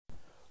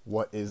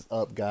What is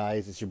up,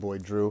 guys? It's your boy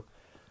Drew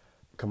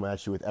coming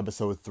at you with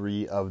episode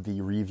 3 of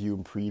the Review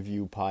and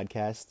Preview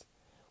podcast,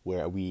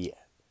 where we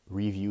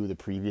review the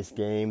previous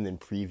game, then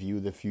preview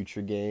the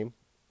future game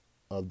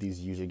of these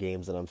user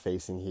games that I'm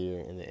facing here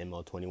in the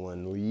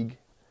ML21 League.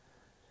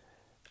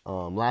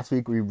 Last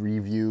week we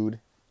reviewed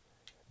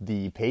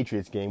the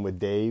Patriots game with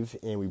Dave,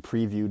 and we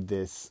previewed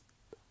this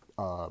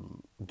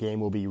game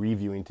we'll be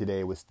reviewing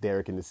today with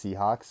Derek and the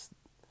Seahawks,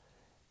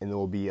 and then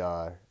we'll be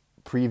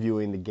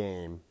previewing the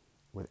game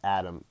with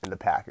Adam and the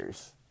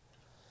Packers,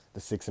 the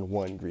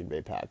 6-1 Green Bay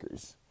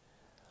Packers.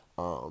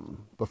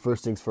 But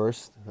first things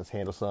first, let's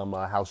handle some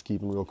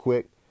housekeeping real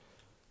quick.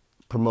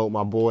 Promote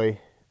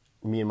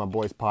me and my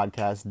boy's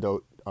podcast. The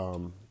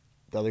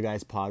other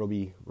guy's pod will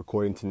be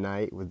recording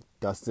tonight with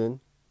Dustin.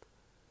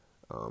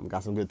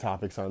 Got some good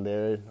topics on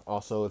there.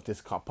 Also, if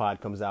this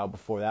pod comes out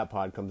before that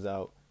pod comes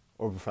out,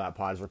 or before that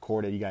pod is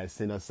recorded, you guys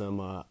send us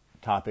some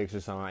topics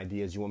or some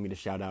ideas you want me to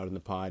shout out in the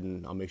pod,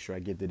 and I'll make sure I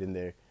get it in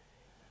there.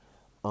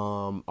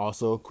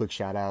 Also, quick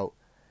shout out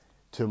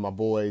to my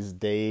boys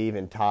Dave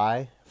and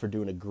Ty for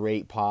doing a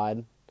great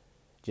pod.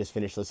 Just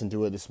finished listening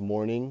to it this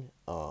morning.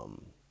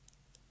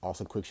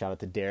 Also, quick shout out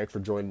to Derek for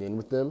joining in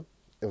with them.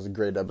 It was a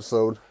great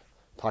episode.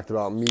 Talked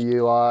about me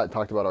a lot.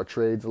 Talked about our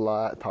trades a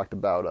lot. Talked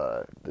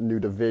about the new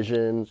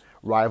division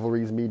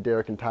rivalries. Me,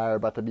 Derek, and Ty are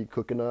about to be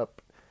cooking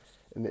up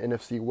in the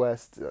NFC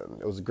West.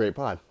 It was a great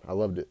pod. I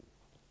loved it.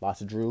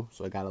 Lots of Drew,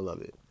 so I gotta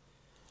love it.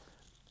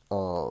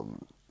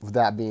 With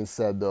that being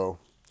said, though,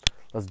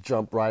 let's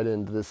jump right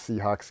into this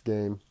Seahawks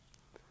game.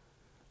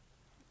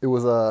 It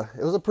was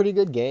a pretty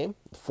good game,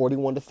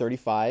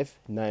 41-35.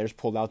 Niners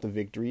pulled out the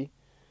victory.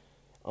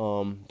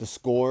 The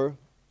score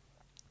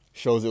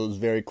shows it was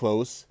very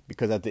close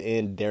because at the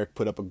end, Derek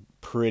put up a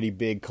pretty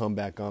big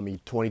comeback on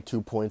me.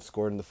 22 points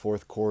scored in the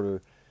fourth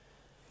quarter.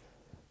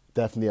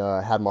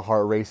 Definitely had my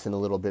heart racing a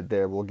little bit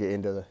there. We'll get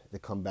into the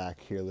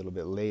comeback here a little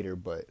bit later.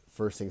 But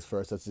first things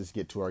first, let's just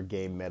get to our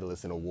game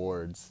medalists and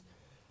awards.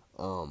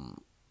 For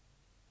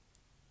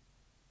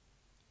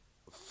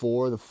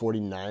the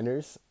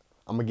 49ers,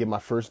 I'm going to give my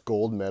first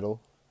gold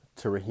medal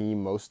to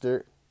Raheem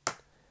Mostert.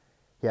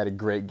 He had a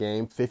great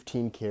game,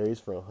 15 carries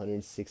for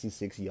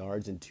 166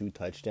 yards and 2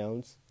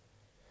 touchdowns.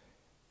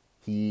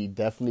 He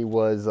definitely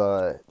was,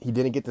 he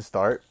didn't get the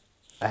start.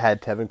 I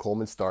had Tevin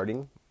Coleman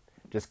starting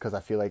just because I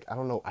feel like, I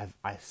don't know,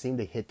 I seem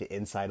to hit the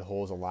inside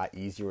holes a lot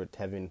easier with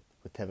Tevin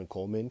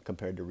Coleman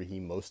compared to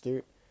Raheem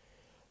Mostert.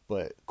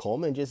 But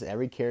Coleman, just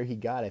every carry he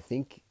got, I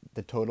think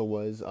the total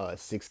was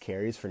 6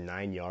 carries for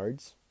 9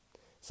 yards.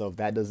 So if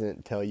that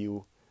doesn't tell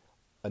you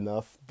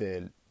enough,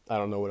 then I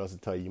don't know what else to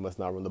tell you. You must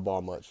not run the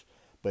ball much.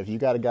 But if you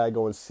got a guy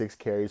going 6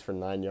 carries for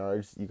 9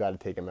 yards, you got to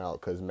take him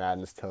out because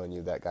Madden's telling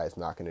you that guy's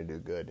not going to do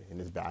good, and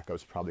his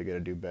backup's probably going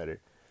to do better.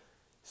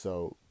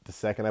 So the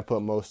second I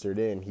put Mostert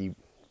in, he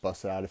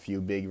busted out a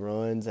few big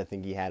runs. I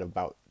think he had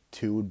about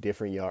 2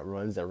 different yard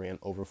runs that ran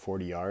over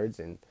 40 yards,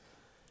 and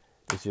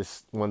it's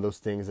just one of those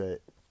things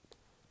that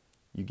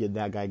you get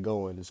that guy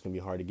going, it's going to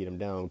be hard to get him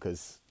down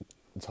because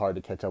it's hard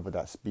to catch up with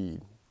that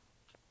speed.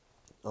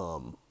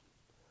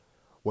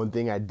 One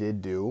thing I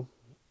did do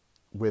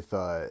with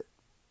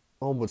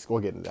we'll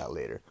get into that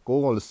later.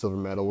 Go on to silver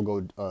medal.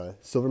 We'll go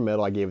silver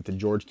medal. I gave it to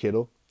George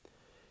Kittle.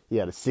 He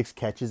had 6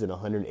 catches and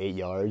 108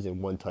 yards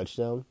and 1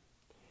 touchdown.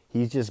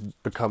 He's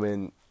just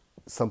becoming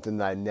something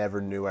that I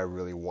never knew I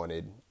really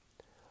wanted.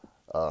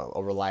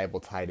 A reliable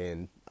tight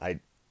end. I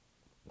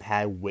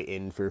had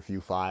Witten for a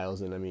few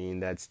files, and I mean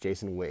that's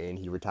Jason Witten.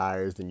 He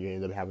retires, then you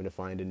end up having to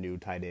find a new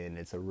tight end.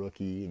 It's a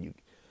rookie, and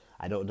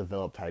I don't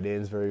develop tight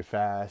ends very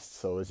fast,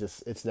 so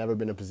it's never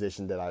been a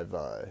position that I've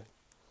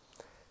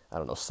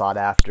sought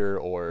after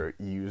or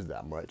used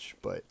that much.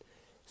 But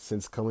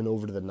since coming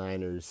over to the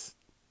Niners,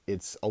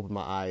 it's opened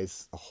my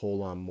eyes a whole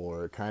lot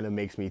more. It kind of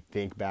makes me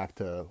think back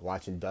to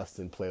watching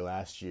Dustin play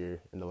last year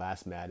in the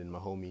last Madden, my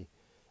homie,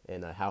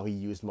 and how he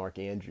used Mark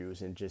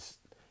Andrews. And just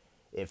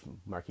if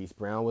Marquise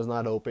Brown was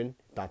not open,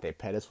 Dante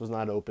Pettis was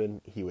not open,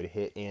 he would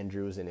hit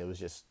Andrews, and it was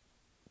just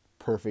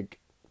perfect,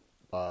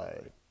 a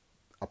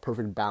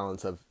perfect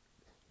balance of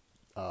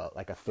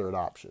like a third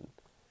option.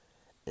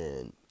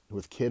 And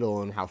with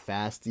Kittle and how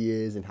fast he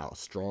is and how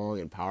strong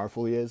and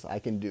powerful he is, I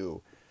can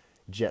do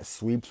jet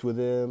sweeps with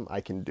him.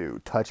 I can do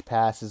touch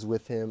passes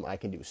with him. I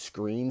can do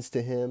screens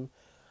to him.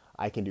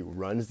 I can do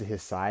runs to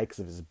his side because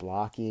of his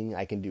blocking.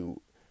 I can do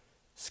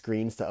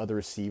screens to other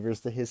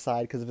receivers to his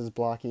side because of his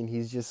blocking.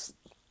 He's just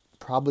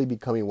probably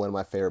becoming one of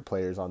my favorite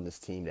players on this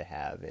team to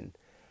have. And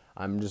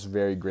I'm just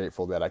very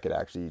grateful that I could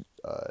actually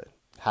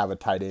have a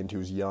tight end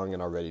who's young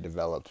and already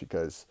developed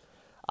because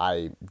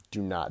I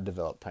do not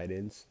develop tight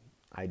ends.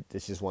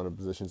 It's just one of the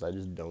positions I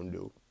just don't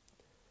do.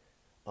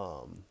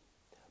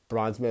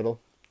 Bronze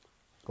medal,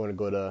 going to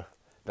go to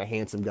the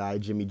handsome guy,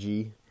 Jimmy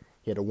G.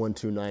 He had a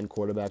 129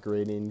 quarterback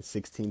rating,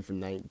 16 for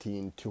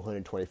 19,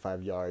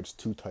 225 yards,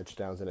 2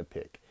 touchdowns, and a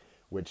pick,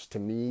 which to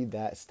me,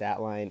 that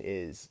stat line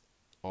is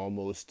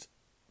almost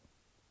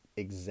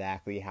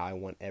exactly how I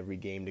want every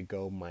game to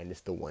go,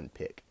 minus the 1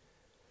 pick.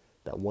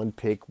 That 1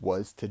 pick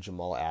was to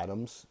Jamal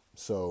Adams,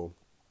 so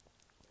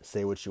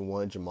say what you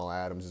want, Jamal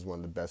Adams is one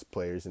of the best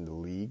players in the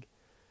league.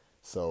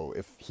 So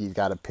if he's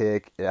got a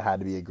pick, it had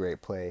to be a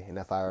great play. And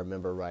if I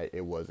remember right,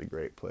 it was a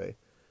great play.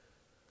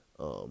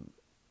 And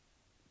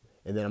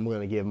then I'm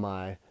going to give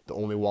the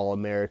only wall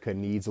America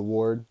needs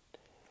award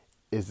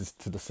is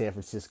to the San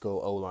Francisco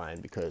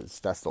O-line, because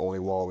that's the only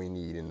wall we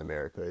need in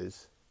America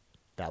is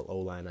that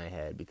O-line I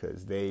had,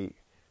 because they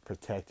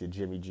protected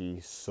Jimmy G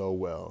so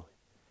well.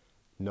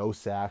 No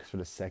sacks for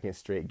the second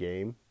straight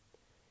game.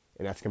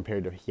 And that's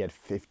compared to he had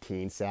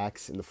 15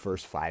 sacks in the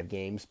first 5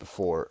 games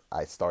before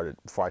I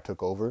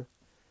took over.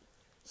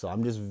 So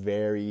I'm just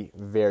very,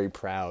 very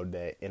proud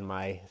that in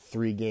my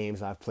 3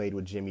 games I've played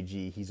with Jimmy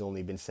G, he's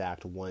only been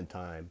sacked 1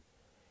 time.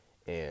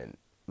 And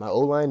my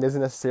O-line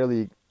isn't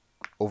necessarily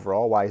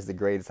overall wise the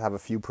greatest. I have a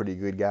few pretty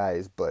good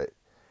guys, but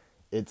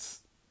it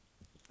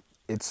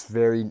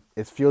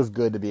feels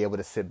good to be able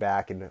to sit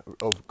back and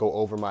go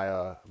over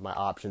my my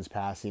options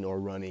passing or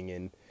running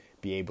and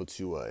be able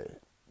to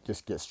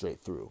just get straight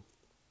through.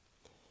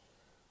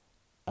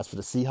 As for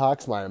the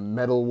Seahawks, my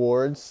medal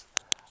awards,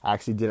 I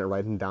actually didn't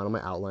write them down on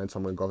my outline, so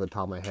I'm going to go off the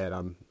top of my head.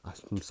 I'm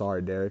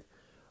sorry, Derek.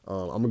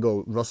 I'm going to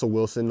go Russell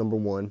Wilson, number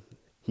 1.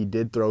 He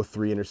did throw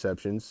 3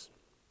 interceptions,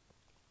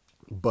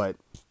 but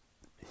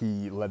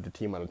he led the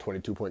team on a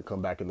 22-point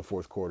comeback in the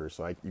fourth quarter,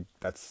 so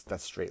that's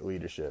straight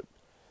leadership.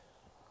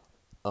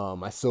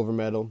 My silver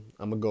medal,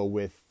 I'm going to go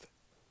with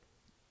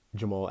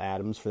Jamal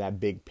Adams for that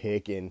big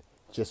pick, and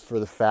just for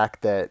the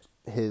fact that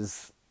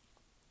his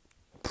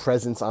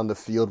presence on the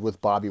field with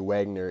Bobby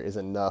Wagner is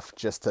enough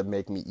just to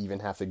make me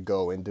even have to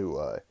go and do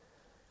a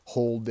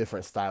whole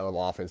different style of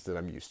offense that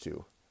I'm used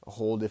to, a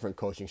whole different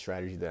coaching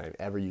strategy that I'm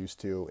ever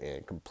used to,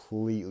 and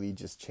completely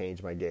just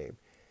change my game.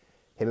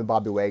 Him and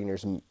Bobby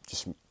Wagner's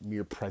just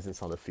mere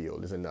presence on the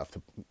field is enough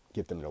to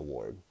get them an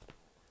award.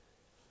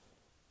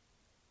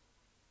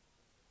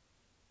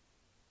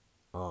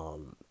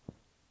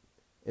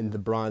 In the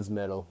bronze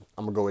medal,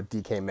 I'm going to go with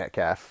DK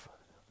Metcalf.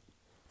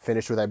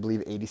 Finished with, I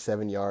believe,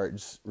 87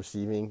 yards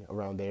receiving,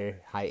 around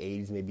there. High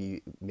 80s,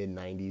 maybe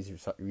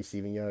mid-90s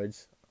receiving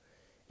yards.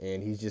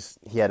 And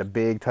he had a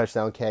big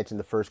touchdown catch in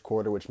the first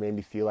quarter, which made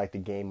me feel like the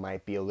game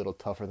might be a little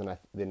tougher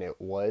than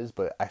it was.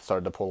 But I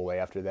started to pull away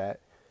after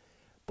that.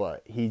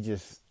 But he's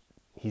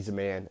a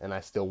man, and I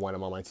still want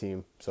him on my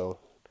team. So,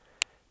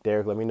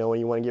 Derek, let me know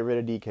when you want to get rid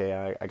of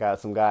DK. I got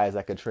some guys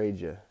that could trade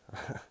you.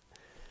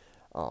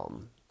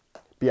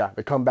 But yeah,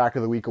 the Comeback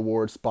of the Week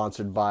award,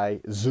 sponsored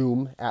by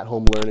Zoom at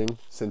Home Learning,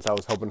 since I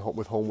was helping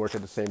with homework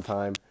at the same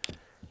time,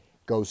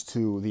 goes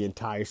to the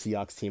entire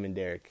Seahawks team and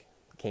Derek.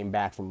 Came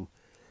back from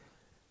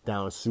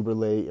down super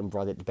late and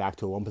brought it back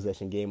to a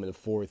 1-possession game in the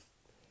fourth.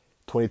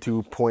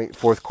 22-point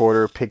fourth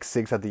quarter, pick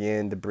 6 at the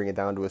end to bring it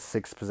down to a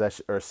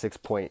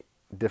 6-point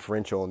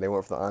differential, and they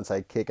went for the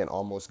onside kick and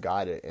almost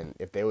got it. And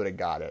if they would have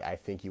got it, I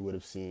think you would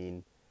have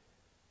seen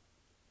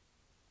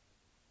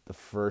the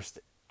first.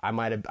 I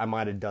might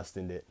have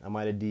dusted it. I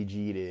might have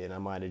DG'd it, and I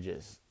might have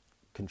just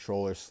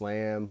controller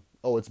slam.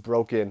 Oh, it's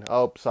broken.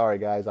 Oh, sorry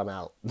guys, I'm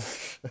out.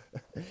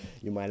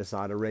 You might have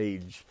saw a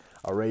rage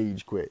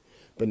quit,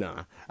 but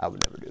nah, I would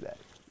never do that.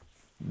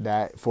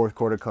 That fourth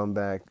quarter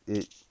comeback,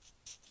 it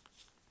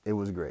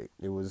was great.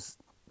 It was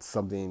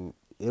something.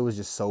 It was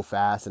just so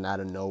fast and out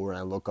of nowhere. And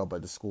I look up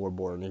at the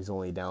scoreboard, and he's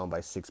only down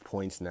by 6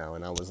 points now,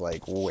 and I was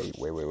like, wait,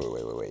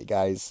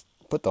 guys,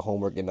 put the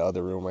homework in the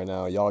other room right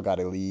now. Y'all got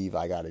to leave.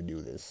 I got to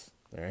do this.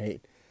 All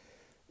right.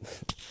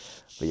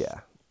 But yeah,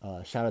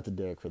 shout out to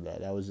Derek for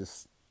that. That was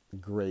just a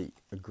great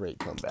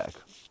comeback.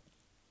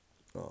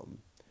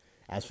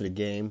 As for the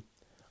game,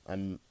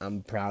 I'm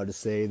proud to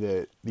say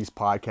that these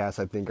podcasts,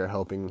 I think, are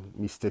helping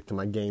me stick to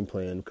my game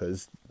plan,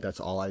 because that's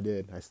all I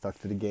did. I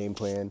stuck to the game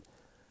plan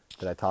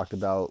that I talked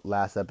about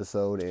last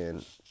episode,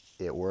 and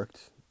it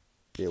worked.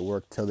 It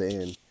worked till the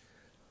end.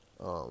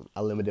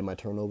 I limited my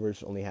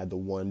turnovers, only had the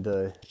 1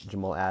 to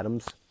Jamal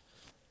Adams.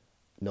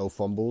 No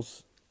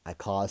fumbles. I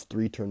caused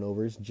 3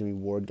 turnovers. Jimmy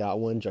Ward got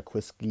 1.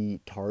 Jaquiski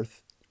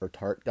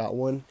Tart got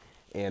 1.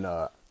 And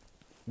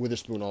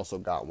Witherspoon also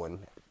got 1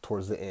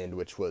 towards the end,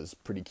 which was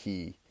pretty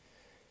key.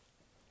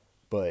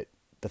 But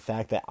the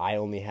fact that I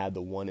only had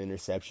the 1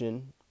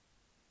 interception,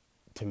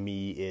 to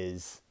me,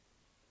 is,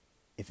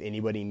 if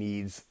anybody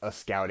needs a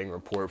scouting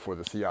report for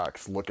the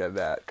Seahawks, look at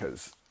that.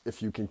 Because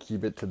if you can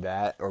keep it to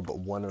that, or but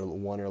one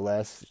or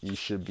less, you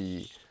should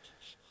be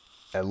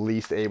at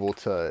least able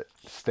to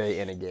stay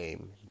in a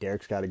game.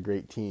 Derek's got a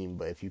great team,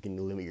 but if you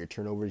can limit your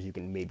turnovers, you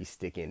can maybe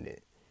stick in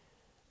it.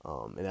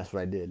 And that's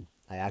what I did.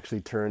 I actually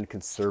turned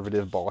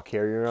conservative ball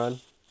carrier on,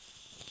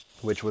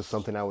 which was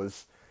something I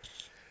was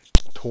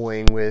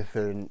toying with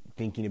and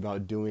thinking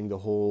about doing the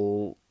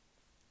whole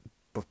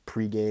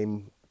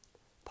pregame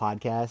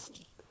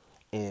podcast.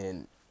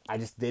 And I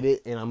just did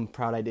it, and I'm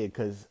proud I did,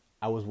 because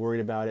I was worried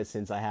about it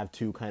since I have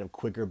 2 kind of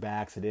quicker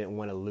backs. I didn't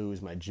want to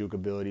lose my juke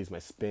abilities, my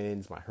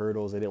spins, my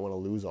hurdles. I didn't want to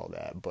lose all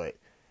that. But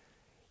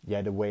you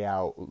had to weigh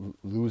out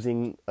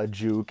losing a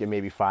juke and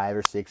maybe 5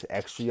 or 6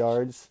 extra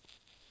yards,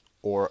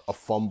 or a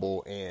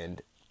fumble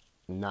and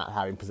not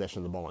having possession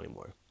of the ball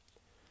anymore.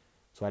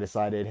 So I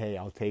decided, hey,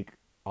 I'll take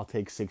I'll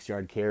take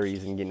 6-yard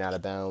carries and getting out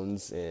of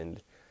bounds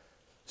and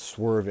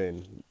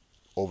swerving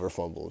over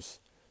fumbles.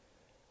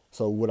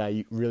 So what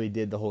I really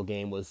did the whole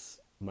game was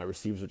my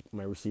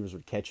receivers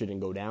would catch it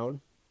and go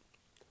down.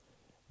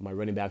 My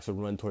running backs would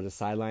run towards the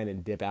sideline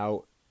and dip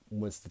out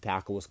once the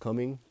tackle was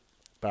coming.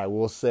 But I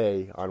will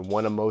say, on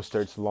one of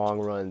Mostert's long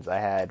runs, I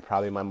had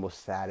probably my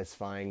most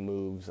satisfying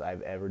moves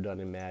I've ever done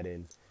in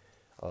Madden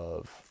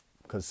of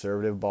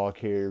conservative ball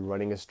carrier,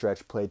 running a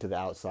stretch play to the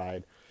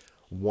outside,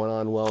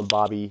 one-on-one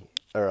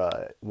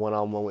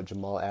one-on-one with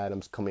Jamal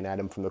Adams coming at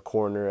him from the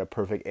corner, a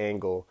perfect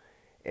angle.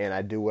 And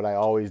I do what I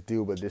always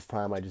do, but this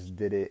time I just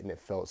did it, and it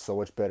felt so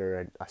much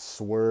better. I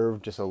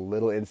swerved just a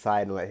little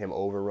inside and let him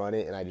overrun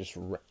it, and I just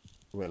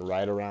went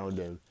right around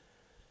him.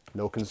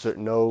 No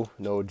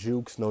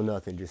jukes, no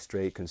nothing, just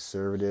straight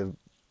conservative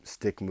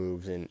stick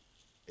moves, and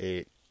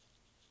it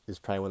is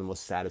probably one of the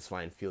most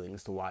satisfying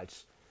feelings to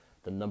watch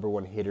the number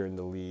one hitter in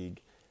the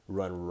league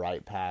run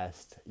right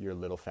past your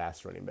little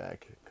fast running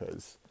back,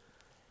 because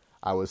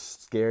I was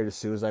scared as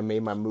soon as I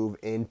made my move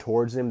in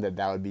towards him that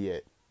would be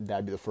it.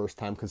 That'd be the first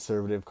time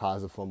conservative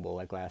caused a fumble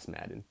like last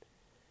Madden.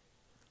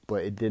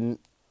 But it didn't,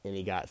 and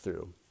he got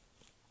through.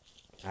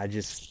 I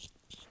just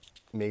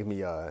made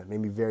me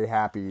very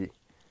happy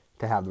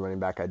to have the running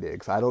back I did,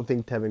 because I don't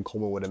think Tevin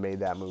Coleman would have made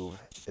that move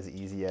as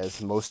easy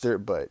as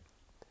Mostert, but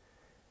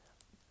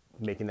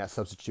making that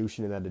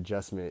substitution and that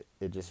adjustment,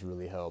 it just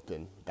really helped.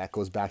 And that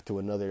goes back to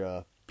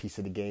another piece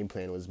of the game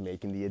plan, was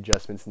making the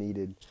adjustments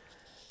needed,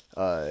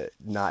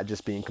 not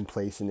just being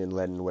complacent and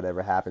letting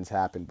whatever happens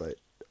happen, but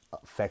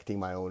affecting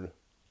my own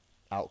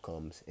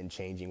outcomes and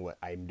changing what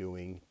I'm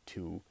doing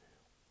to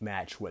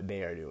match what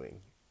they are doing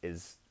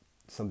is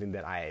something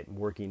that I am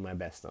working my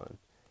best on,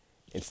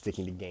 and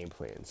sticking to game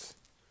plans.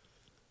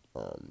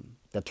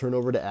 That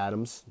turnover to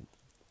Adams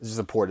is just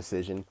a poor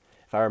decision.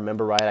 If I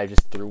remember right, I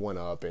just threw one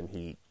up and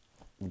he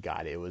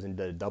got it. It was in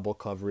the double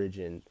coverage,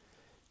 and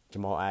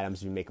Jamal Adams,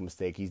 if you make a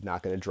mistake, he's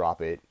not going to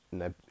drop it.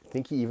 And I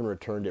think he even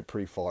returned it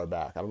pretty far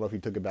back. I don't know if he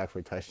took it back for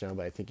a touchdown,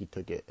 but I think he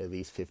took it at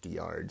least 50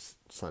 yards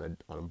just on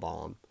a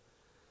bomb.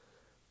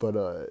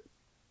 But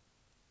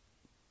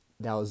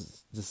that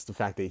was just the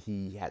fact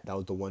that that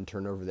was the one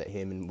turnover that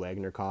him and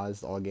Wagner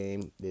caused all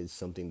game, is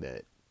something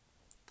that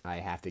I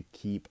have to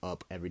keep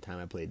up every time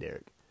I play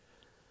Derek.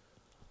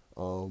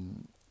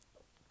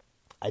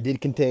 I didn't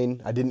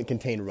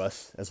contain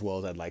Russ as well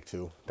as I'd like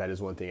to. That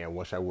is one thing I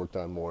wish I worked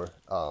on more.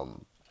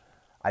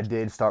 I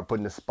did start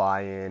putting the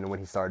spy in when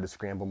he started to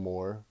scramble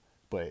more,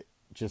 but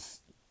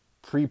just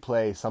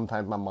pre-play,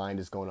 sometimes my mind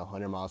is going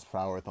 100 miles per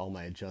hour with all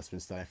my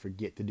adjustments that I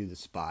forget to do the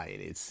spy. And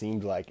it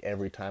seemed like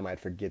every time I'd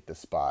forget the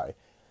spy,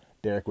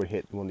 Derek would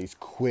hit one of these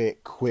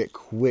quick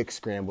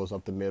scrambles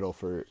up the middle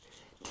for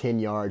 10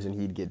 yards and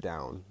he'd get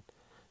down.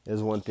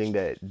 There's one thing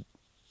that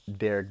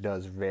Derek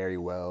does very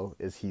well,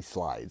 is he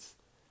slides.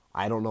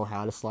 I don't know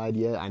how to slide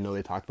yet. I know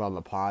they talked about it in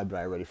the pod, but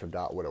I already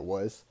forgot what it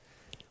was.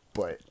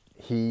 But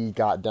he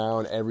got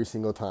down every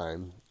single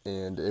time,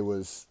 and it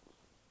was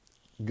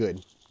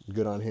good.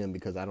 Good on him,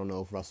 because I don't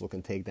know if Russell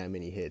can take that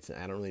many hits,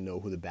 and I don't really know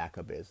who the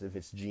backup is. If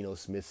it's Geno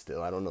Smith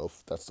still, I don't know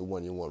if that's the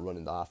one you want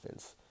running the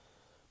offense.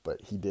 But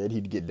he did.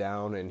 He'd get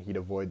down, and he'd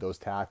avoid those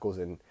tackles,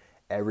 and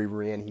every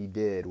run he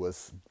did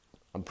was,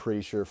 I'm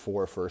pretty sure,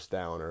 for a first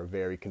down or a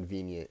very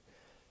convenient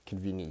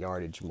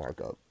yardage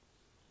markup.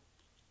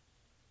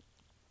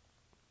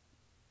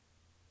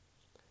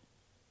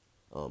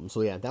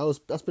 So yeah, that's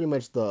pretty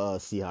much the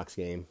Seahawks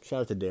game.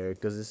 Shout out to Derek,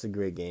 because this is a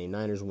great game.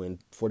 Niners win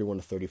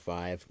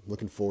 41-35.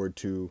 Looking forward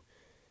to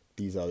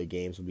these other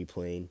games we'll be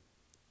playing,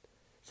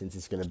 since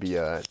it's going to be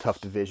a tough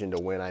division to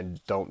win. I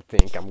don't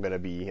think I'm going to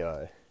be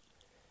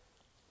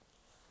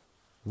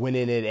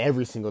winning it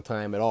every single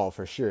time at all,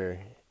 for sure.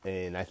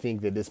 And I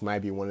think that this might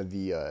be one of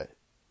the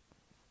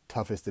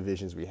toughest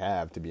divisions we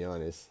have, to be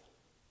honest.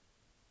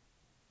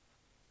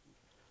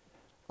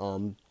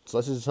 So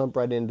let's just jump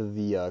right into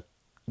the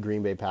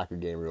Green Bay Packer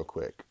game real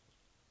quick.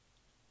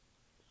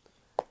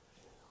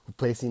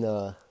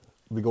 We're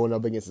going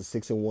up against the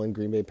 6-1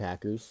 Green Bay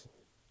Packers.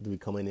 We're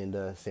coming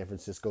into San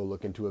Francisco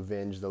looking to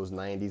avenge those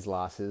 90s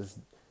losses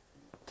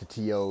to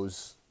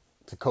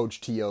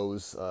Coach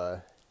T.O.'s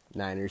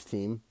Niners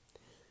team.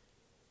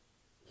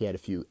 He had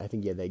I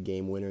think he had that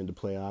game winner in the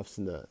playoffs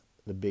and the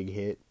big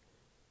hit.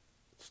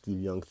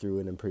 Steve Young threw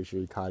it, and I'm pretty sure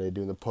he caught it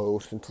doing the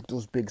post and took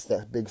those big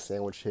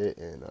sandwich hit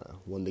and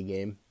won the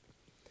game.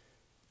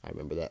 I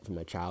remember that from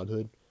my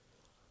childhood.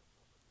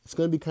 It's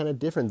going to be kind of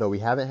different, though. We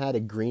haven't had a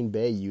Green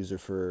Bay user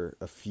for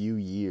a few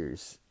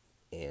years.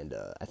 And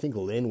I think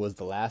Lynn was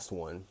the last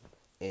one.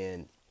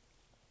 And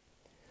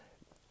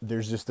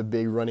there's just a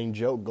big running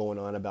joke going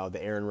on about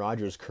the Aaron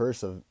Rodgers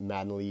curse of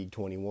Madden League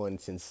 21,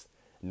 since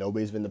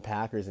nobody's been the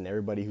Packers, and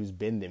everybody who's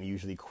been them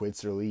usually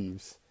quits or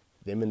leaves.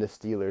 Them and the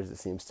Steelers, it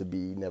seems to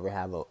be, never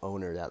have an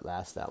owner that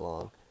lasts that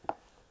long.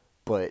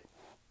 But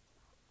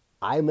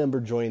I remember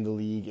joining the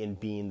league and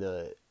being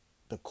the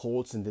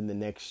Colts, and then the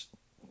next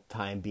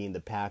time being the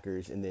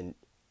Packers, and then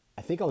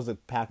I think I was the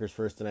Packers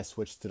first, and I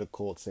switched to the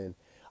Colts, and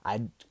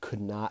I could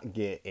not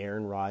get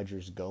Aaron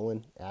Rodgers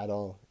going at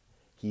all.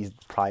 He's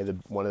probably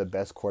one of the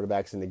best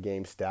quarterbacks in the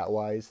game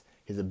stat-wise.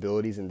 His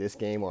abilities in this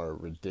game are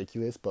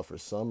ridiculous, but for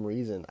some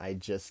reason, I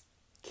just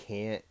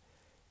couldn't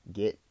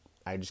get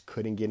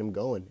him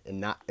going.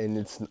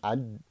 I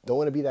don't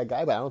want to be that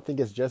guy, but I don't think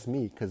it's just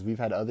me, because we've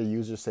had other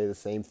users say the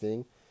same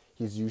thing.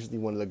 He's usually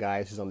one of the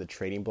guys who's on the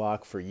trading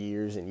block for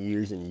years and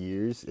years and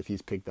years if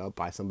he's picked up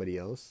by somebody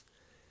else.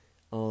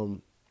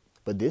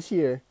 But this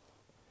year,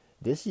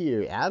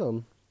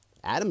 Adam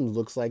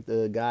looks like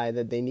the guy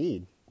that they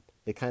need,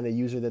 the kind of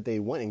user that they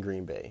want in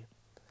Green Bay.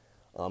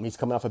 He's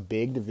coming off a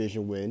big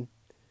division win.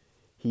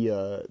 He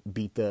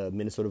beat the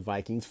Minnesota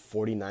Vikings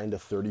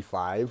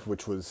 49-35,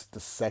 which was the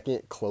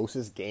second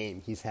closest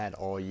game he's had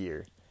all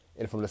year.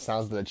 And from the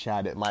sounds of the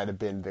chat, it might have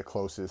been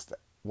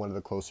one of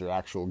the closer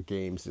actual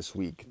games this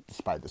week,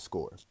 despite the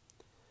score.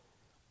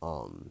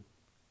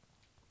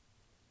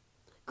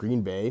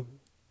 Green Bay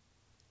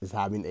is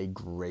having a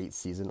great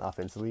season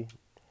offensively.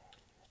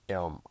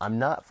 I'm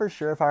not for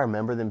sure if I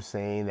remember them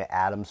saying that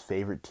Adam's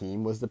favorite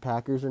team was the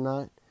Packers or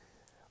not,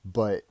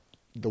 but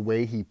the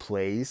way he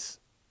plays,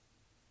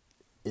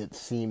 it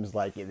seems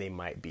like they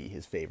might be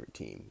his favorite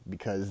team,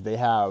 because they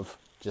have,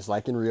 just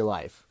like in real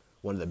life,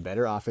 one of the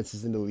better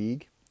offenses in the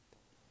league,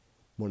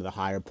 one of the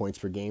higher points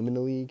per game in the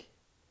league,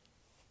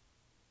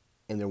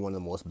 and they're one of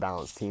the most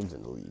balanced teams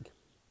in the league.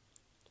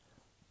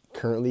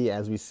 Currently,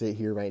 as we sit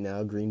here right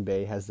now, Green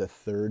Bay has the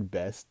third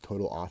best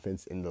total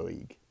offense in the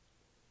league.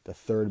 The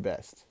third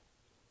best.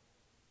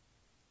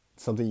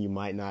 Something you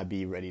might not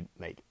be ready,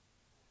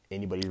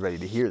 anybody's ready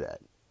to hear that.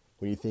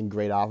 When you think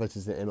great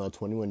offenses in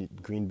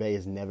ML21, Green Bay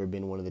has never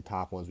been one of the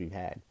top ones we've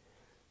had.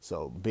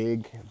 So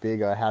big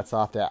hats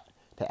off to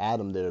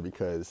Adam there,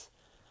 because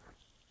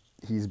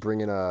he's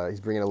bringing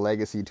a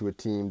legacy to a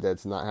team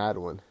that's not had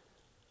one.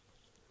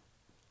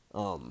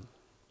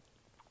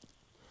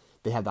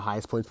 They have the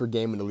highest points per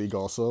game in the league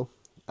also,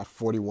 at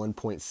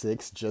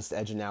 41.6, just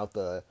edging out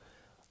the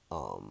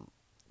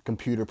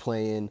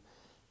computer-playing,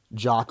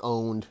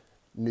 jock-owned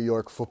New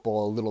York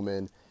football little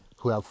men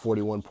who have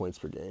 41 points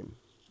per game.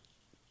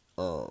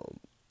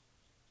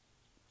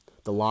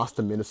 The loss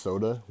to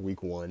Minnesota,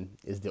 week 1,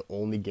 is the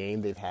only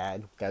game they've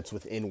had that's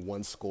within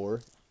one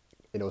score,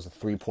 and it was a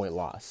 3-point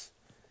loss.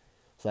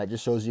 So that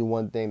just shows you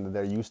one thing, that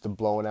they're used to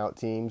blowing out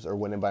teams or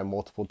winning by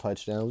multiple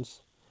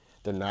touchdowns.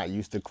 They're not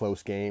used to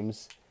close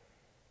games.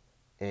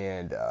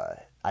 And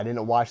I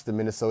didn't watch the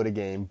Minnesota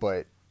game,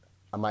 but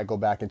I might go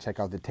back and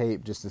check out the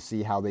tape just to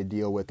see how they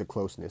deal with the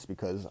closeness,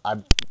 because I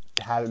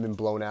haven't been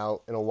blown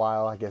out in a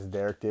while. I guess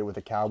Derek did with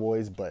the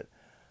Cowboys, but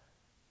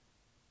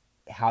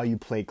how you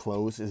play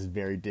close is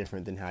very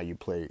different than how you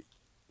play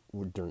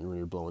when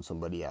you're blowing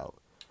somebody out.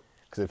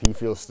 Because if he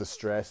feels the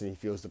stress and he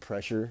feels the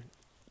pressure,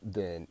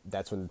 then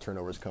that's when the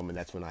turnovers come, and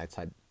that's when I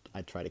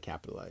try to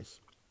capitalize.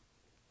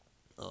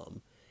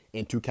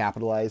 And to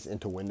capitalize and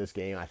to win this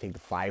game, I think the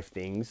 5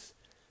 things,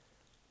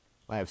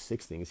 I have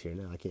 6 things here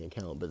now, I can't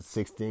count, but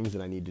 6 things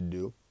that I need to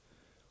do.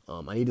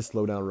 I need to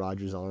slow down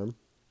Rodgers' arm.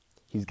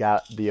 He's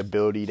got the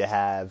ability to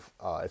have,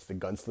 it's the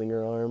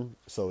gunslinger arm,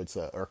 so it's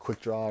or a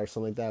quick draw or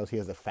something like that. He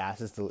has the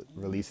fastest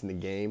release in the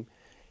game.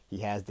 He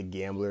has the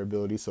gambler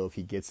ability, so if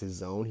he gets his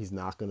zone, he's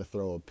not going to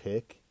throw a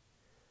pick.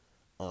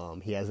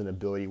 He has an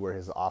ability where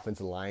his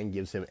offensive line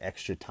gives him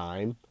extra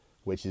time,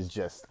 which is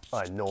just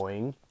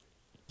annoying.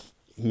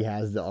 He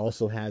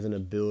also has an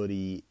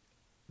ability,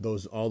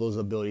 all those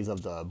abilities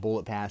of the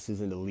bullet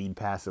passes and the lead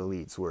pass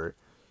elites, where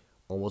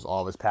almost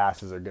all of his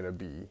passes are going to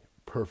be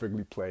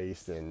perfectly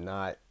placed and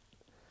not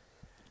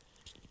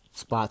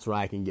spots where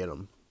I can get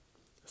them.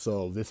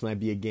 So this might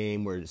be a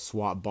game where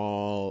swap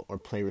ball or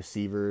play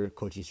receiver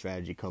coaching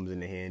strategy comes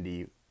into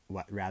handy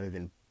rather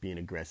than being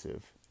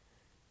aggressive.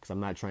 Because I'm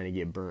not trying to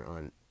get burnt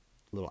on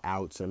little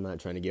outs. I'm not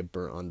trying to get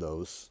burnt on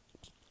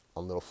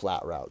little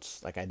flat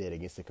routes like I did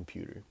against the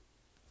computer.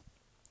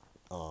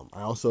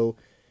 I also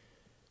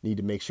need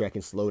to make sure I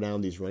can slow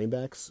down these running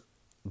backs.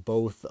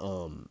 Both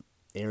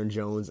Aaron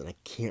Jones and I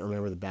can't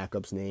remember the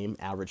backup's name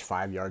average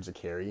 5 yards a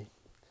carry.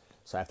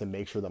 So I have to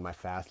make sure that my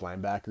fast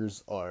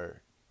linebackers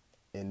are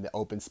in the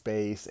open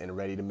space and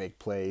ready to make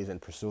plays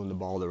and pursuing the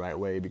ball the right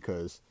way,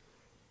 because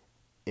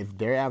if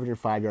they're averaging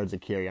 5 yards a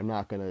carry, I'm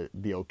not going to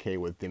be okay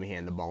with them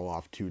handing the ball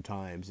off 2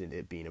 times and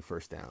it being a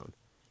first down.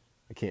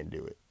 I can't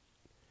do it.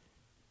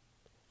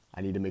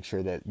 I need to make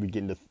sure that we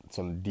get into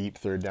some deep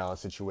third down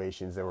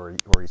situations where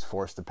he's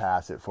forced to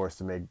pass it, forced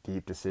to make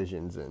deep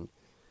decisions, and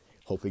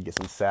hopefully get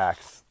some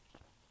sacks.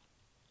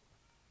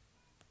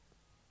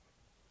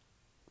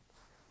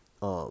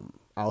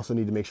 I also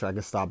need to make sure I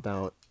can stomp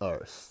down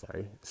Valdez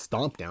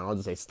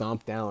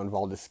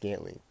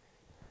Scantling,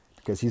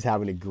 because he's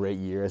having a great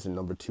year as a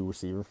number 2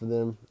 receiver for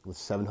them with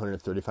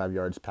 735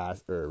 yards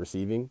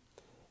receiving.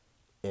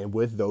 And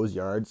with those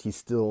yards, he's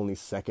still only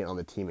second on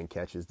the team in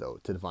catches, though,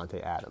 to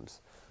Devontae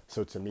Adams.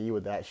 So to me,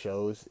 what that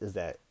shows is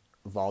that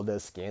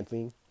Valdez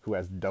Scantling, who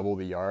has double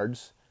the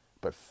yards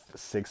but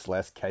 6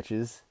 less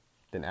catches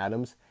than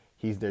Adams,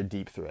 he's their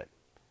deep threat.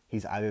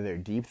 He's either their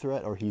deep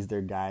threat or he's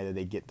their guy that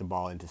they get the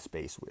ball into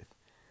space with.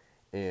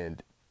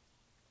 And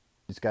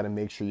you just got to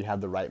make sure you have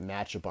the right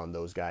matchup on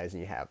those guys,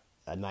 and you have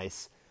a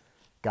nice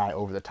guy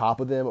over the top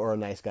of them or a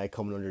nice guy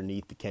coming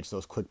underneath to catch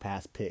those quick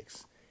pass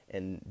picks.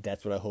 And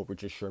that's what I hope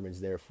Richard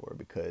Sherman's there for,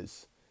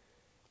 because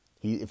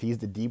if he's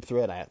the deep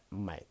threat,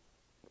 my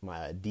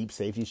deep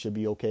safety should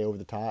be okay over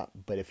the top.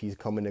 But if he's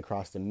coming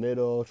across the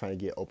middle, trying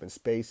to get open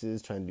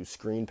spaces, trying to do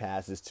screen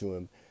passes to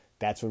him,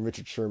 that's when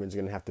Richard Sherman's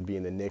going to have to be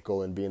in the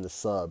nickel and be in the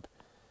sub,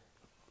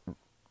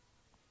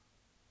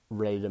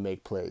 ready to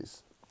make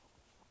plays.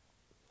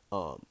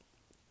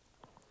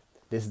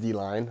 This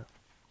D-line,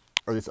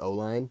 or this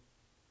O-line,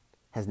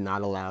 has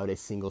not allowed a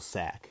single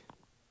sack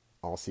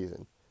all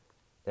season.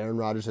 Aaron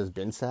Rodgers has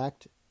been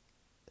sacked,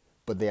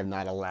 but they have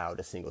not allowed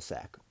a single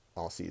sack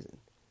all season.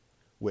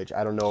 Which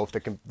I don't know if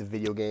the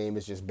video game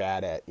is just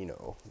bad at,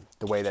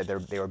 the way that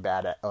they were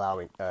bad at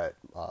allowing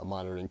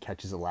monitoring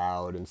catches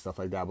allowed and stuff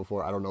like that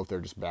before. I don't know if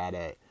they're just bad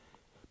at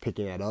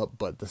picking that up.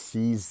 But to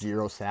see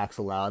 0 sacks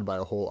allowed by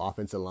a whole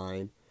offensive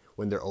line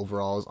when their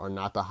overalls are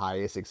not the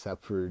highest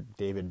except for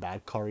David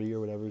Badkari or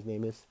whatever his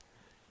name is,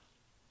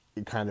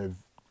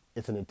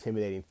 it's an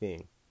intimidating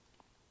thing.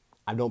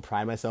 I don't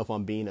pride myself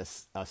on being a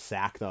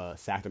sack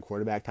the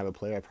quarterback type of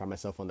player. I pride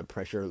myself on the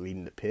pressure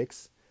leading to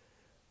picks.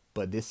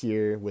 But this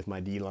year, with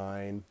my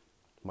D-line,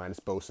 minus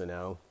Bosa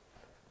now,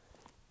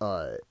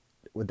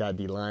 with that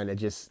D-line,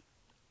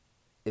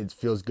 it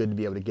feels good to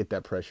be able to get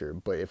that pressure.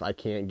 But if I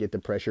can't get the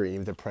pressure,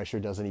 even if the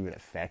pressure doesn't even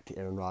affect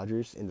Aaron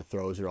Rodgers, and the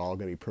throws are all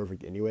going to be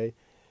perfect anyway,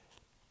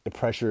 the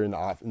pressure in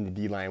the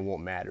D-line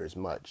won't matter as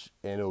much.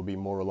 And it will be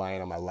more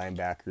reliant on my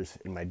linebackers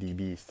and my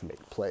DBs to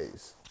make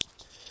plays.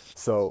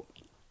 So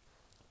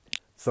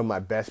some of my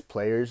best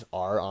players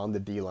are on the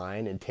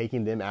D-line, and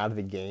taking them out of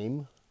the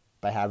game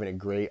by having a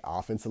great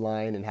offensive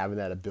line and having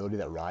that ability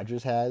that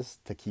Rodgers has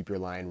to keep your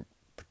line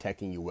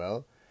protecting you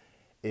well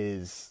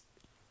it's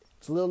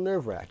a little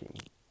nerve-wracking.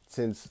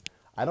 Since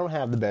I don't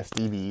have the best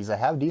DBs, I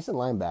have decent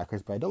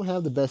linebackers, but I don't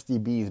have the best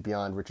DBs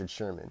beyond Richard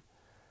Sherman.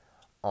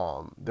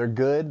 They're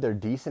good, they're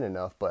decent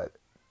enough, but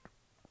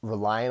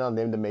relying on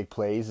them to make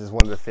plays is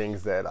one of the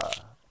things that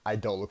I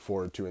don't look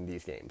forward to in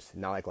these games.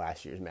 Not like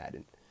last year's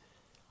Madden.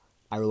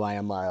 I rely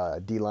on my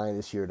D-line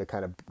this year to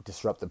kind of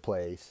disrupt the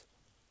plays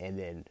and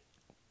then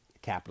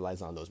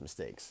capitalize on those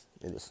mistakes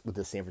with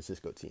the San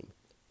Francisco team.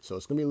 So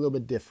it's going to be a little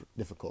bit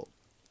difficult.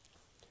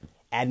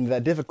 Adding to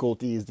that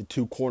difficulty is the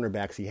 2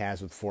 cornerbacks he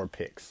has with 4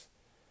 picks.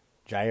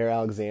 Jair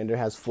Alexander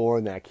has 4,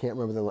 and I can't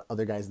remember the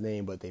other guy's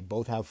name, but they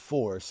both have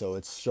 4. So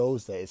it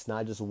shows that it's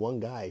not just one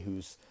guy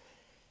who's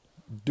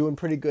doing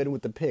pretty good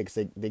with the picks.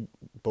 They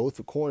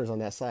both corners on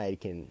that side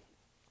can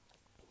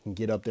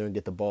get up there and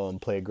get the ball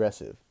and play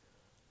aggressive.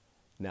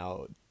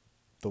 Now,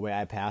 the way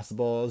I pass the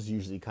ball is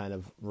usually kind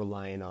of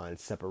relying on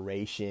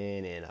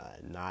separation and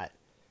not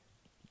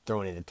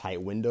throwing into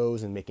tight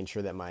windows and making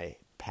sure that my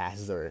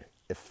passes are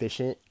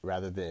efficient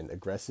rather than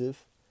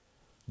aggressive.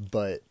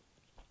 But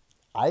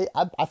I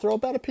throw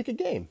about a pick a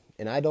game,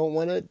 and I don't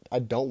want to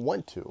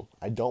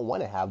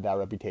have that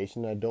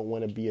reputation. I don't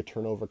want to be a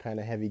turnover kind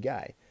of heavy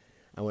guy.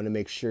 I want to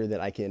make sure that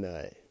I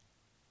can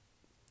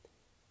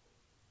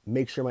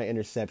make sure my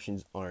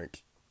interceptions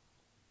aren't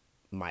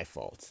my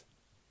fault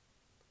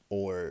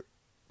or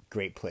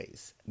great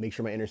plays. Make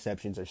sure my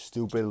interceptions are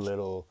stupid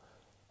little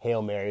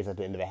Hail Marys at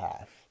the end of the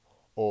half,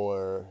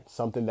 or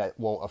something that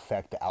won't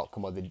affect the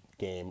outcome of the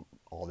game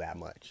all that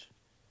much.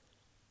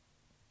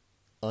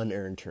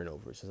 Unearned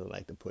turnovers, as I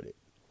like to put it.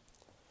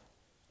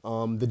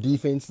 The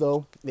defense,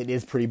 though, it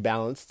is pretty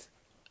balanced.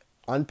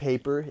 On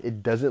paper,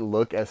 it doesn't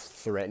look as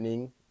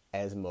threatening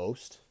as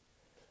most.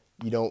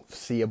 You don't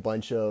see a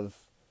bunch of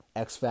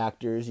X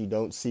factors. You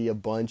don't see a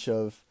bunch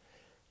of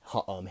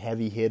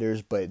heavy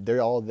hitters, but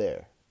they're all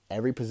there.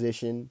 Every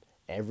position,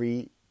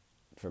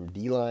 from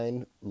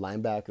D-line,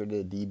 linebacker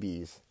to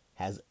DBs,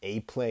 has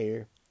a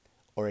player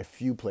or a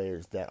few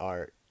players that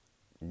are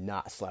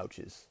not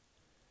slouches.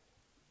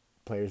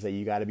 Players that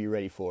you got to be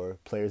ready for.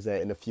 Players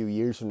that in a few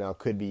years from now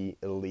could be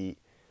elite.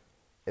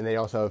 And they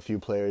also have a few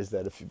players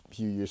that a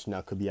few years from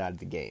now could be out of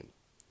the game.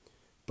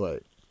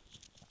 But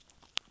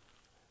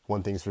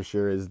one thing's for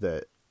sure is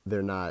that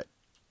they're not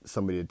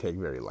somebody to take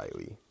very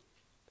lightly.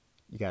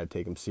 You got to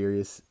take them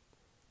serious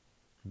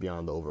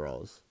beyond the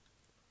overalls.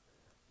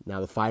 Now,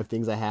 the 5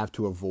 things I have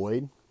to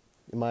avoid,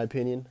 in my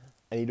opinion,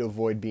 I need to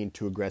avoid being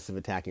too aggressive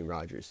attacking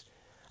Rodgers.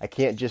 I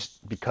can't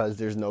just, because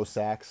there's no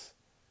sacks,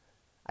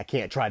 I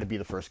can't try to be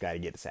the first guy to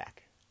get a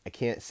sack. I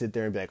can't sit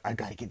there and be like, I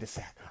got to get the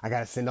sack. I got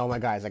to send all my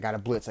guys. I got to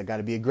blitz. I got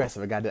to be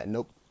aggressive. I got to do that.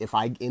 Nope. If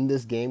I end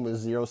this game with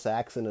 0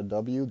 sacks and a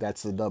W,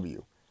 that's a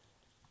W.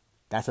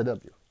 That's a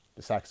W.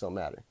 The sacks don't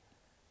matter.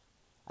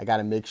 I got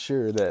to make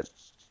sure that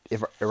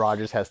if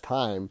Rodgers has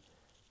time,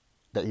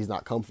 that he's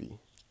not comfy.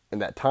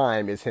 And that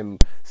time is him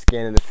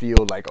scanning the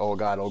field like, oh,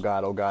 God, oh,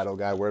 God, oh, God, oh,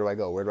 God, where do I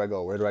go? Where do I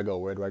go? Where do I go?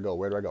 Where do I go?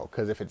 Where do I go?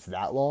 Because if it's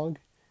that long,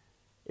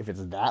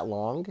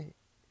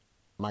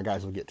 my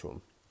guys will get to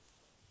him.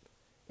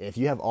 And if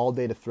you have all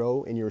day to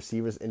throw and your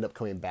receivers end up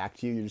coming back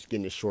to you, you're just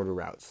getting the shorter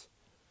routes.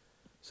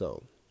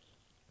 So,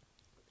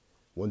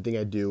 one thing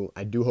I do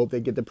hope they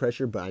get the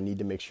pressure, but I need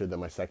to make sure that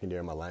my secondary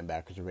and my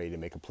linebackers are ready to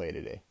make a play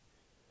today.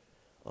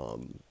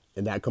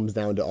 And that comes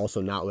down to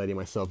also not letting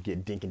myself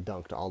get dink and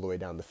dunked all the way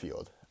down the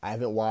field. I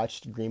haven't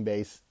watched Green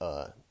Bay's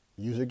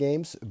user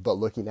games, but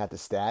looking at the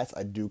stats,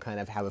 I do kind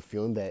of have a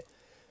feeling that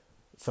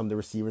some of the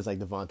receivers like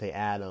Devontae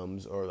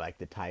Adams or like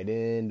the tight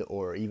end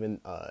or even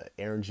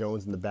Aaron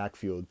Jones in the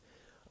backfield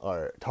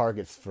are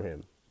targets for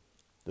him.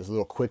 There's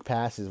little quick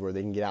passes where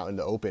they can get out in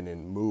the open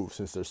and move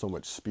since there's so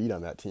much speed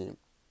on that team.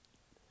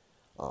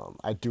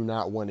 I do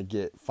not want to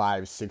get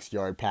 5-6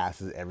 yard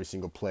passes every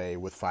single play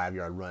with 5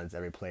 yard runs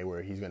every play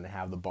where he's going to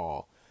have the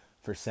ball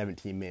for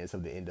 17 minutes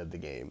of the end of the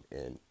game.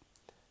 And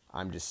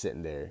I'm just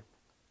sitting there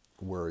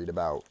worried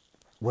about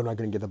when am I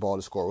going to get the ball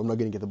to score? When am I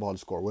going to get the ball to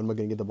score? When am I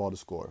going to get the ball to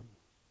score?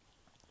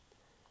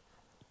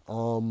 I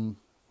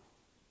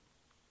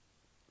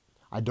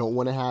don't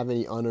want to have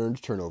any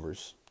unearned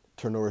turnovers.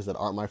 Turnovers that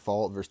aren't my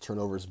fault versus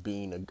turnovers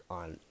being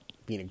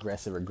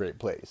aggressive or great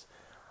plays.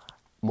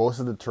 Most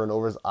of the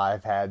turnovers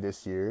I've had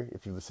this year,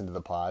 if you listen to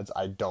the pods,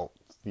 I don't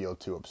feel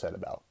too upset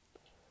about.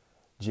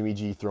 Jimmy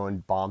G throwing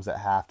bombs at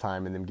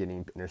halftime and them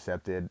getting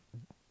intercepted,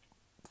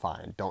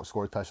 fine. Don't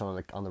score a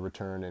touchdown on the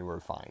return and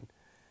we're fine.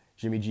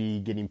 Jimmy G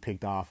getting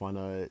picked off on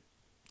a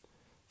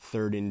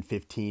 3rd and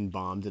 15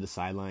 bomb to the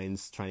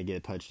sidelines trying to get a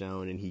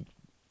touchdown and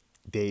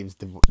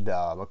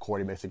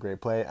McCourty makes a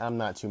great play. I'm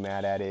not too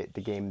mad at it.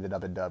 The game ended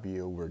up a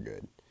W. We're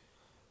good.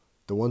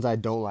 The ones I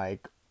don't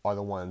like are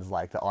the ones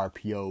like the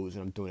RPOs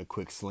and I'm doing a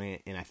quick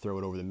slant and I throw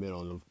it over the middle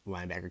and the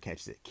linebacker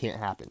catches it. Can't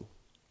happen.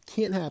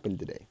 Can't happen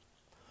today.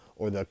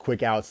 Or the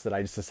quick outs that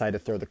I just decide to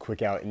throw the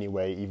quick out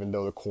anyway, even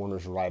though the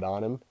corner's right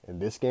on him. In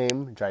this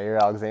game,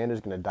 Jair Alexander's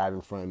going to dive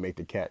in front and make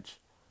the catch.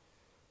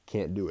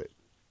 Can't do it.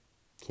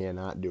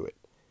 Cannot do it.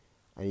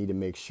 I need to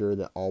make sure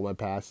that all my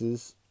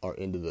passes are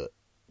into the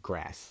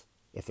grass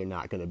if they're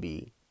not going to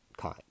be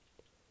caught.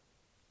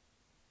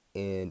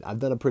 And I've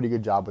done a pretty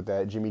good job with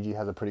that. Jimmy G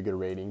has a pretty good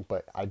rating,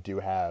 but I do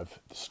have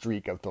the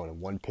streak of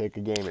throwing 1 pick a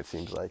game, it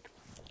seems like.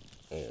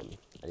 And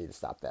I need to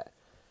stop that.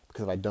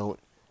 Because if I don't,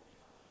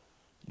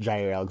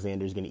 Jair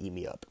Alexander is going to eat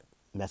me up.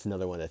 And that's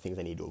another one of the things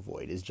I need to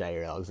avoid is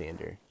Jair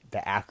Alexander.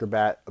 The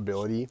acrobat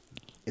ability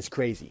is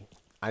crazy.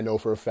 I know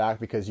for a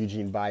fact because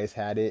Eugene Bias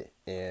had it,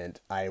 and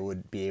I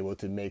would be able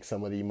to make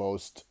some of the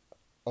most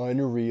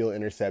unreal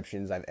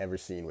interceptions I've ever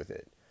seen with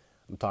it.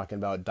 I'm talking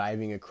about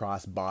diving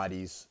across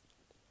bodies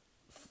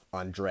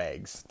on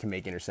drags to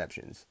make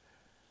interceptions.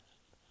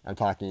 I'm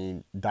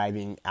talking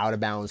diving out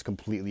of bounds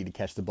completely to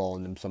catch the ball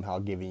and then somehow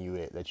giving you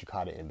it that you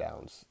caught it in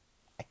bounds.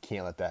 I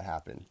can't let that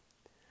happen.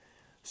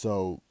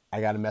 So I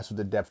got to mess with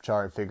the depth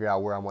chart and figure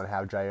out where I want to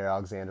have Jair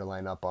Alexander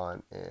line up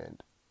on,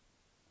 and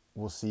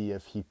we'll see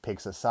if he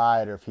picks a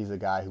side or if he's a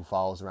guy who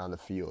follows around the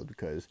field,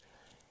 because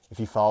if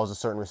he follows a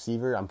certain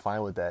receiver, I'm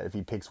fine with that. If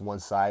he picks one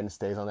side and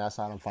stays on that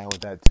side, I'm fine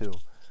with that too.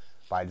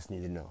 But I just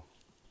need to know.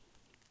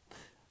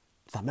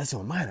 Stop messing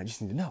with mine. I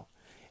just need to know.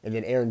 And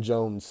then Aaron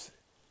Jones,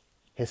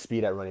 his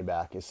speed at running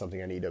back is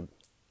something I need to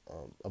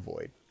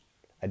avoid.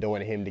 I don't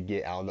want him to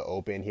get out in the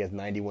open. He has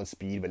 91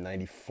 speed but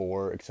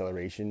 94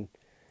 acceleration.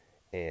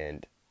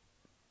 And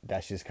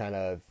that's just kind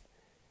of,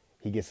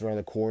 he gets around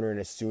the corner, and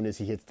as soon as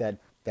he hits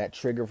that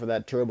trigger for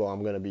that turbo,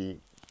 I'm going to be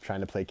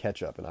trying to play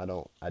catch up, and I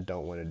don't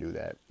want to do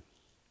that.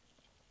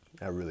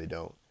 I really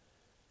don't.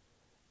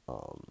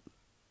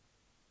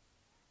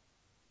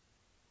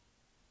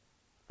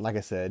 Like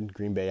I said,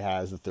 Green Bay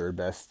has the 3rd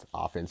best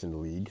offense in the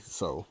league,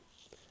 so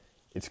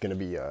it's gonna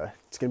be a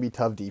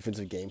tough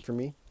defensive game for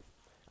me.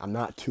 I'm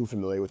not too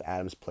familiar with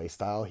Adams' play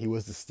style. He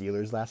was the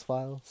Steelers last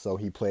file, so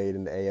he played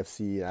in the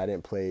AFC, and I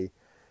didn't play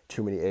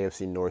too many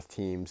AFC North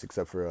teams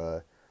except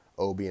for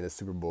OB in the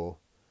Super Bowl,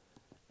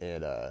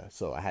 and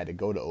so I had to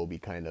go to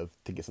OB kind of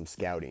to get some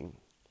scouting,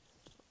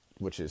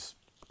 which is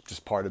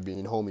just part of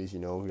being homies, you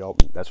know.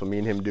 That's what me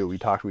and him do. We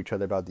talk to each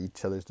other about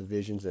each other's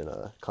divisions and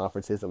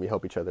conferences, and we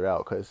help each other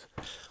out because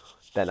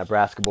that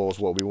Nebraska Bowl is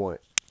what we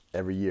want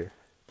every year.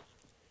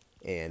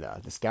 And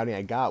the scouting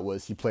I got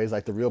was he plays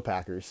like the real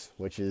Packers,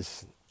 which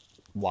is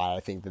why I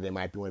think that they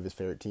might be one of his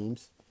favorite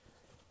teams.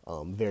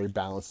 Very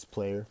balanced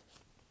player.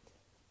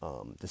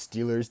 The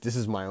Steelers, this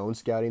is my own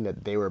scouting,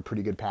 that they were a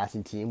pretty good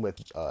passing team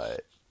with, I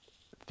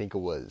think it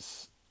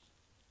was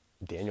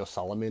Daniel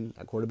Solomon,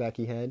 a quarterback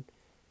he had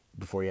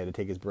before he had to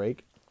take his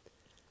break.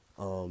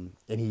 And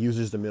he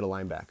uses the middle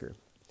linebacker.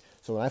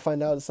 So when I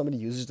find out that somebody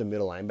uses the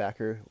middle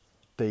linebacker,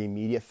 the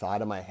immediate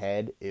thought in my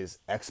head is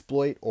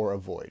exploit or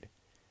avoid.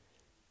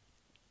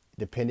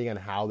 Depending on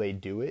how they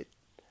do it,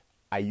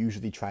 I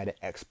usually try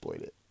to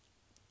exploit it.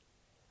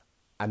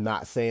 I'm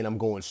not saying I'm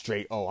going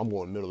straight, I'm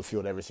going middle of the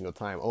field every single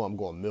time. I'm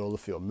going middle of the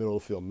field, middle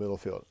of the field, middle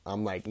of the field.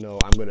 I'm like, no,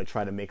 I'm going to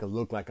try to make it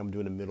look like I'm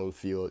doing the middle of the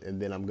field,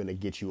 and then I'm going to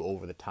get you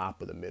over the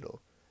top of the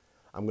middle.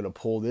 I'm going to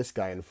pull this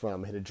guy in front.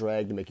 I'm going to hit a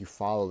drag to make you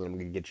follow, then I'm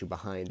going to get you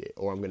behind it.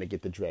 Or I'm going to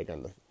get the drag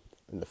in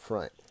the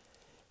front.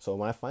 So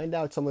when I find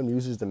out someone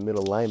uses the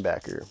middle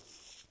linebacker,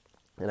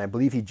 and I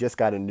believe he just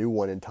got a new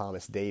one in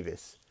Thomas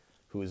Davis,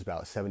 who is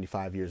about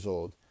 75 years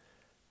old,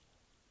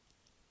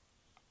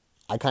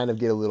 I kind of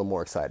get a little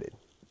more excited.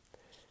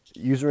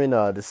 Using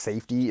the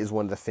safety is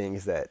one of the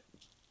things that,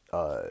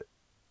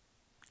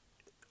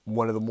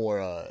 one of the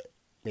more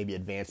maybe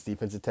advanced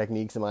defensive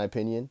techniques, in my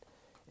opinion.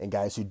 And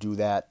guys who do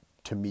that,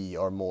 to me,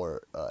 are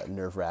more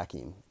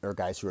nerve-wracking. Or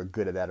guys who are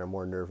good at that are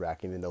more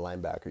nerve-wracking than the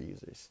linebacker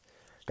users.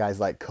 Guys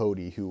like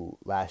Cody, who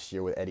last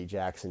year with Eddie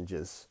Jackson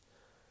just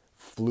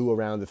flew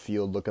around the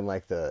field looking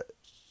like the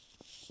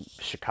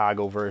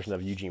Chicago version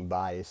of Eugene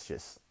Bias,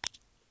 just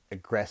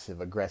aggressive.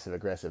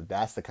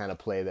 That's the kind of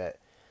play that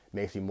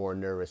makes me more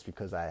nervous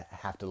because I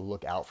have to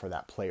look out for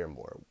that player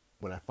more.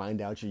 When I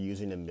find out you're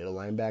using a middle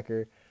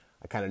linebacker,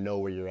 I kind of know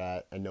where you're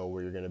at. I know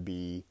where you're going to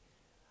be.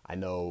 I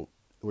know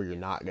where you're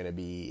not going to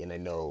be. And I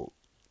know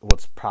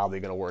what's probably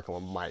going to work and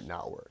what might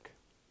not work.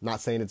 I'm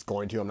not saying it's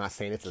going to. I'm not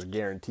saying it's a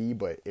guarantee,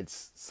 but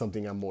it's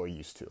something I'm more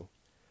used to.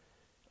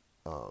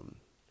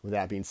 With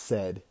that being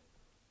said,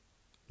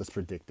 let's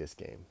predict this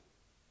game.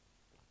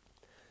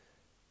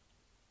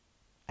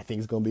 I think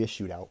it's going to be a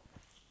shootout.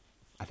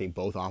 I think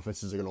both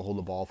offenses are going to hold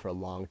the ball for a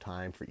long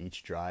time for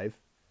each drive.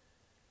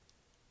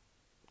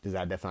 Does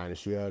that define a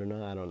shootout or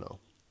not? I don't know.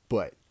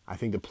 But I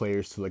think the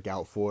players to look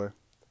out for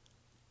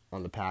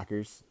on the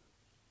Packers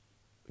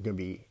are going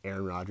to be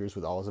Aaron Rodgers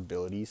with all his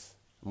abilities.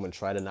 I'm going to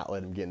try to not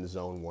let him get in the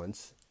zone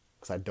once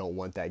because I don't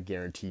want that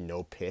guarantee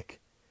no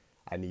pick.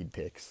 I need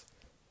picks.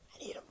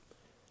 I need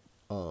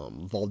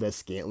them.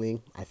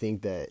 Valdez-Scantling, I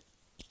think that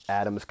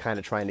Adam is kind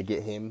of trying to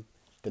get him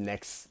the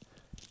next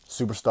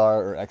superstar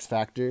or X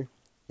factor.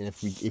 And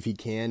if he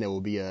can, it'll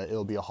be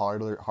a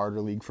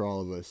harder league for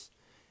all of us.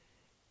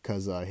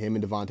 Because him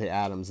and Devontae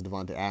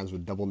Adams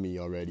with double me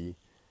already,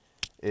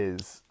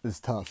 is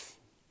tough.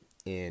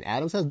 And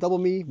Adams has double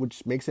me,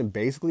 which makes him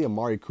basically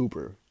Amari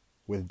Cooper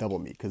with double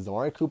me. Because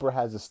Amari Cooper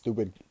has a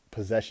stupid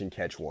possession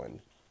catch one,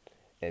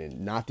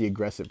 and not the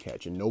aggressive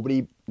catch. And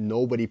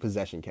nobody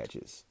possession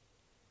catches.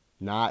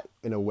 Not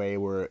in a way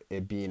where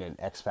it being an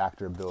X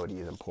factor ability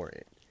is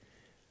important.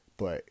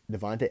 But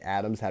Devontae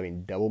Adams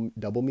having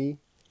double me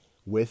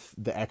with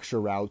the extra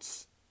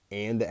routes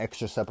and the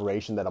extra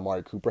separation that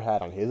Amari Cooper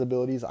had on his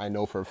abilities, I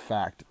know for a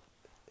fact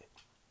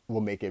will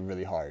make it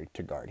really hard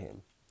to guard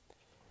him.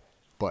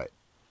 But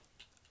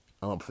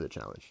I'm up for the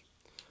challenge.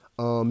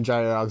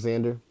 Jair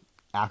Alexander,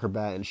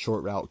 acrobat and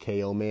short route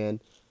KO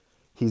man.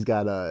 He's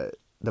got the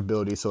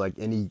ability, so like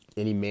any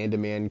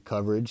man-to-man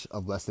coverage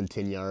of less than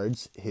 10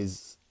 yards,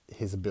 his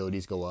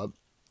abilities go up.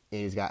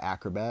 And he's got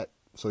acrobat,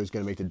 so he's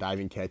going to make the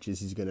diving catches.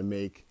 He's going to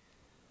make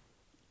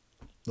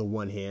the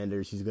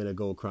one-handers. He's going to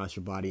go across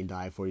your body and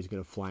dive for it. He's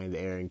going to fly in the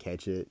air and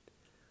catch it.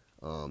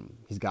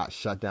 He's got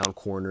shutdown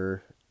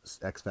corner,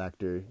 X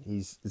factor.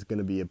 It's going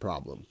to be a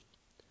problem.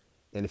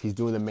 And if he's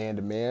doing the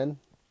man-to-man,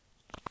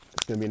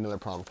 it's going to be another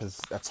problem because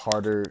that's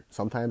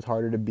sometimes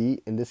harder to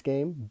beat in this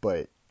game.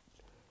 But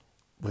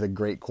with a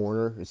great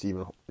corner, it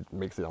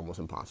makes it almost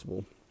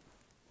impossible.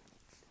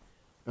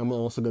 I'm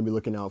also going to be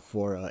looking out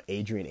for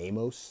Adrian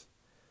Amos,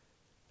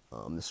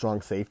 the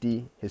strong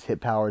safety. His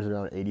hit power is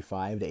around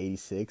 85 to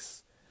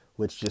 86,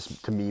 which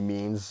just to me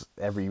means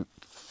every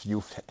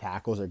few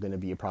tackles are going to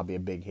be probably a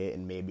big hit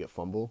and maybe a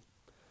fumble.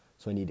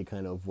 So I need to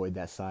kind of avoid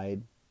that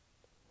side.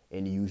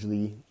 And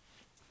usually,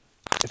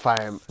 if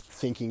I am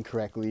thinking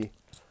correctly,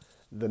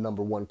 the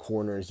number one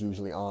corner is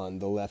usually on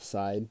the left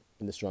side,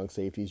 and the strong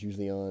safety is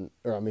usually on,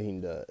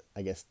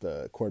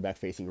 the quarterback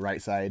facing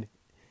right side.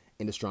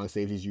 And the strong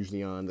safety is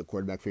usually on the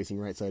quarterback facing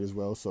right side as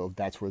well. So if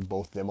that's where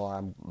both of them are,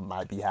 I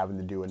might be having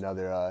to do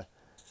another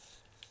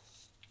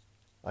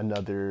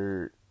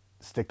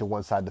stick to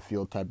one side of the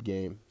field type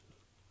game.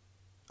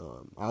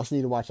 I also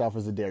need to watch out for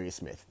Zadarius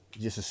Smith.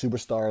 He's just a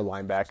superstar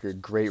linebacker,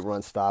 great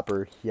run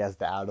stopper. He has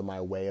the out of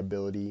my way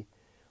ability,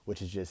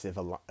 which is just if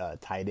a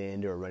tight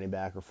end or a running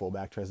back or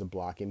fullback tries to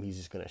block him, he's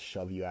just going to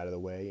shove you out of the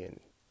way and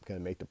going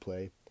to make the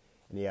play.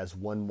 And he has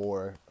one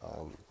more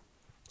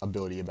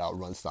ability about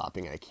run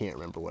stopping. I can't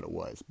remember what it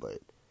was, but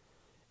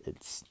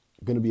it's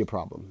going to be a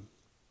problem.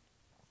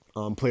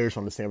 Players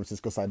from the San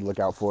Francisco side to look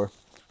out for.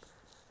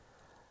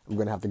 I'm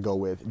going to have to go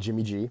with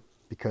Jimmy G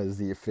because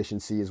the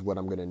efficiency is what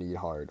I'm going to need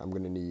hard. I'm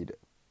going to need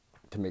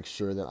to make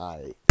sure that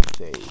I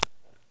stay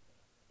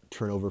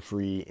turnover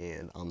free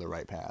and on the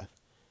right path.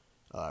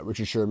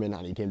 Richard Sherman,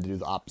 I need him to do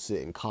the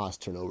opposite and cause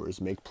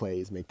turnovers, make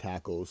plays, make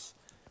tackles,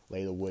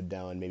 lay the wood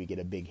down, maybe get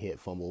a big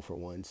hit, fumble for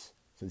once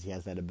since he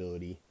has that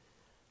ability.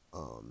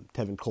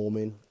 Tevin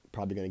Coleman,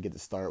 probably going to get the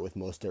start with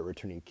Mostert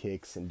returning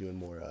kicks and doing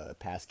more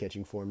pass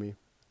catching for me.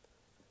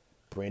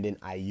 Brandon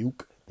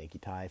Ayuk, thank you,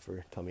 Ty,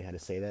 for telling me how to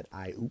say that.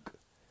 Ayuk.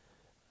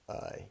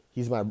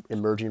 He's my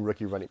emerging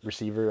rookie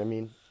receiver. I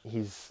mean,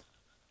 he's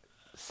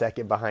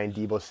second behind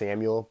Deebo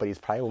Samuel, but he's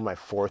probably one of my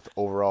fourth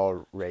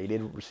overall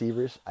rated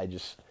receivers. I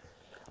just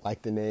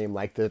like the name,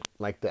 like the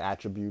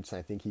attributes.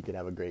 I think he could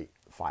have a great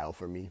file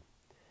for me.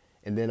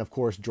 And then, of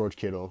course, George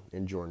Kittle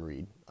and Jordan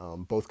Reed.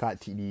 Both caught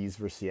TDs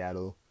for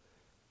Seattle.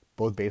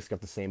 Both basically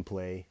got the same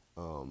play.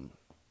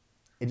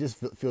 It just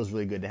feels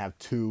really good to have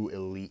two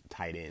elite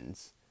tight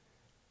ends.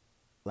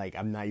 Like,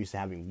 I'm not used to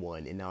having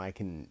one, and now I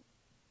can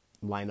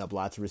line up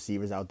lots of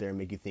receivers out there and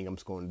make you think I'm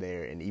going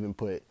there, and even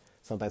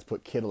sometimes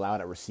put Kittle out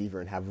at receiver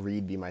and have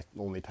Reed be my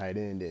only tight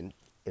end, and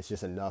it's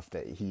just enough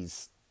that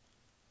he's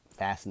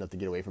fast enough to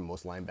get away from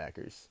most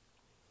linebackers.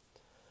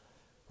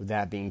 With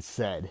that being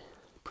said,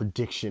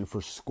 prediction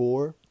for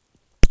score.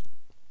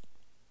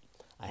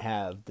 I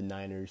have the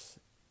Niners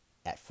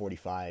at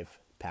 45,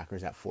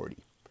 Packers at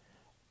 40.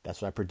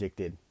 That's what I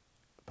predicted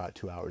about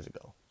 2 hours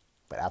ago.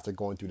 But after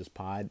going through this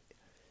pod,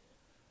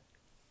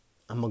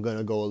 I'm going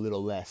to go a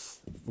little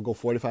less. We'll go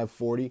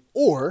 45-40,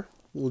 or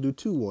we'll do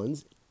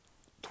 2-1s,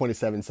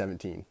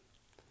 27-17.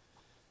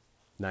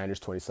 Niners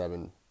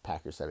 27,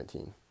 Packers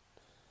 17.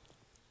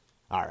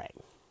 All right.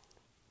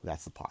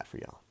 That's the pod for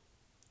y'all.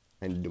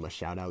 I need to do my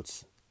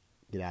shout-outs,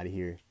 get out of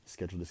here,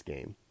 schedule this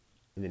game,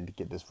 and then to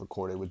get this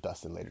recorded with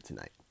Dustin later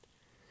tonight.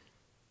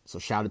 So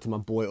shout out to my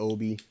boy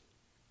Obi.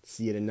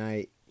 See you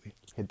tonight.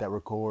 Hit that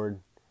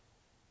record.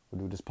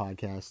 We'll do this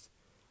podcast.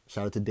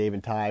 Shout out to Dave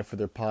and Ty for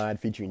their pod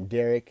featuring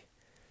Derek.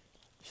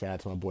 Shout out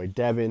to my boy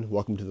Devin.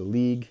 Welcome to the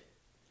league.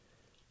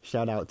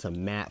 Shout out to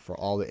Matt for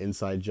all the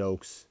inside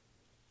jokes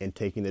and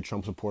taking the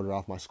Trump supporter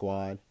off my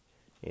squad.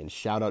 And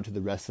shout out to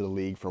the rest of the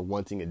league for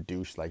wanting a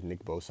douche like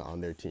Nick Bosa on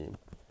their team.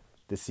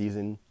 This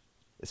season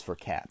is for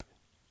Cap.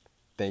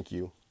 Thank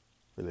you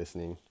for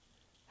listening.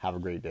 Have a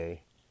great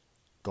day.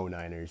 Go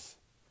Niners.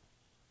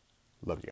 Love you.